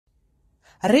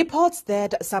Reports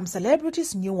that some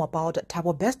celebrities knew about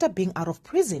Nandi Bester being out of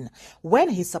prison when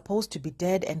he's supposed to be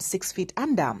dead and 6 feet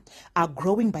under are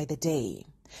growing by the day.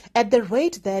 At the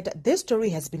rate that this story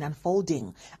has been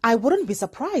unfolding, I wouldn't be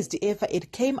surprised if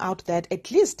it came out that at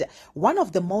least one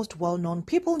of the most well-known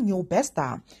people knew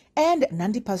Bester and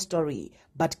Nandi's story,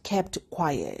 but kept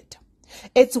quiet.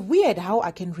 It's weird how I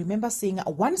can remember seeing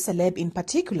one celeb in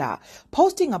particular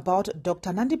posting about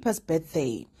Dr. Nandi's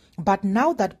birthday. But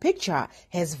now that picture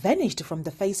has vanished from the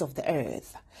face of the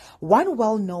earth. One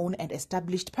well-known and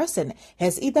established person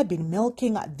has either been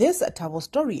milking this Tabo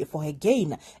story for her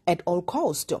gain at all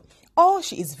cost, or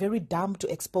she is very dumb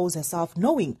to expose herself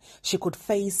knowing she could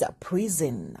face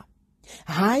prison.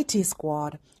 Hi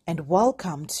T-Squad, and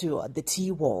welcome to the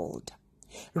T-World.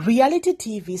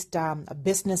 RealityTV Star,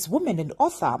 businesswoman and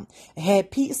author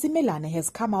Happy Simelane has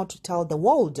come out to tell the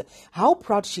world how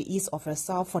proud she is of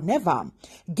herself for never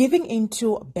giving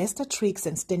into Bester tricks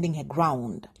and standing her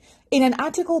ground. In an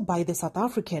article by the South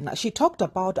African, she talked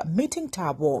about meeting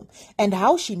Tabo and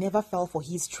how she never fell for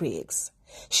his tricks.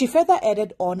 She further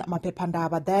added on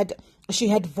Maphephandaba that she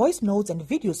had voice notes and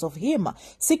videos of him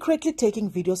secretly taking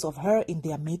videos of her in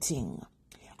their meeting.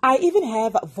 I even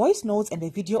have voice notes and a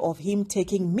video of him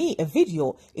taking me a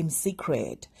video in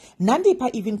secret. Nandipa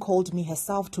even called me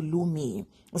herself to lure me,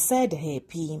 said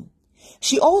Happy.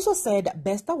 She also said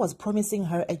Bester was promising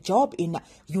her a job in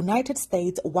United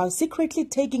States while secretly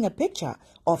taking a picture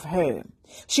of her.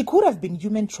 She could have been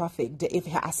human trafficked if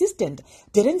her assistant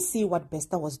didn't see what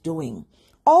Bester was doing.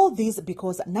 All this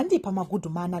because Nandipa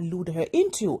Magudumana lured her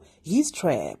into his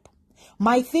trap.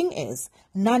 My thing is,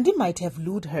 Nandi might have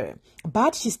lured her,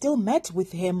 but she still met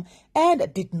with him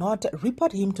and did not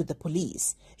report him to the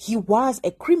police. He was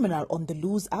a criminal on the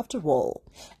loose after all.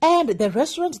 And the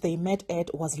restaurant they met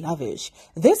at was lavish.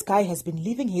 This guy has been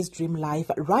living his dream life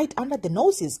right under the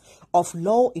noses of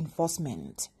law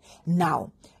enforcement.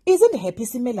 Now, isn't Happy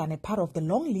Simelane part of the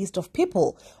long list of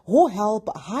people who help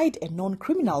hide a known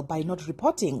criminal by not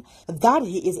reporting that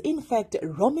he is in fact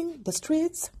roaming the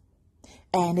streets?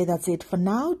 And that's it for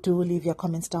now. Do leave your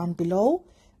comments down below.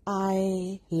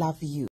 I love you.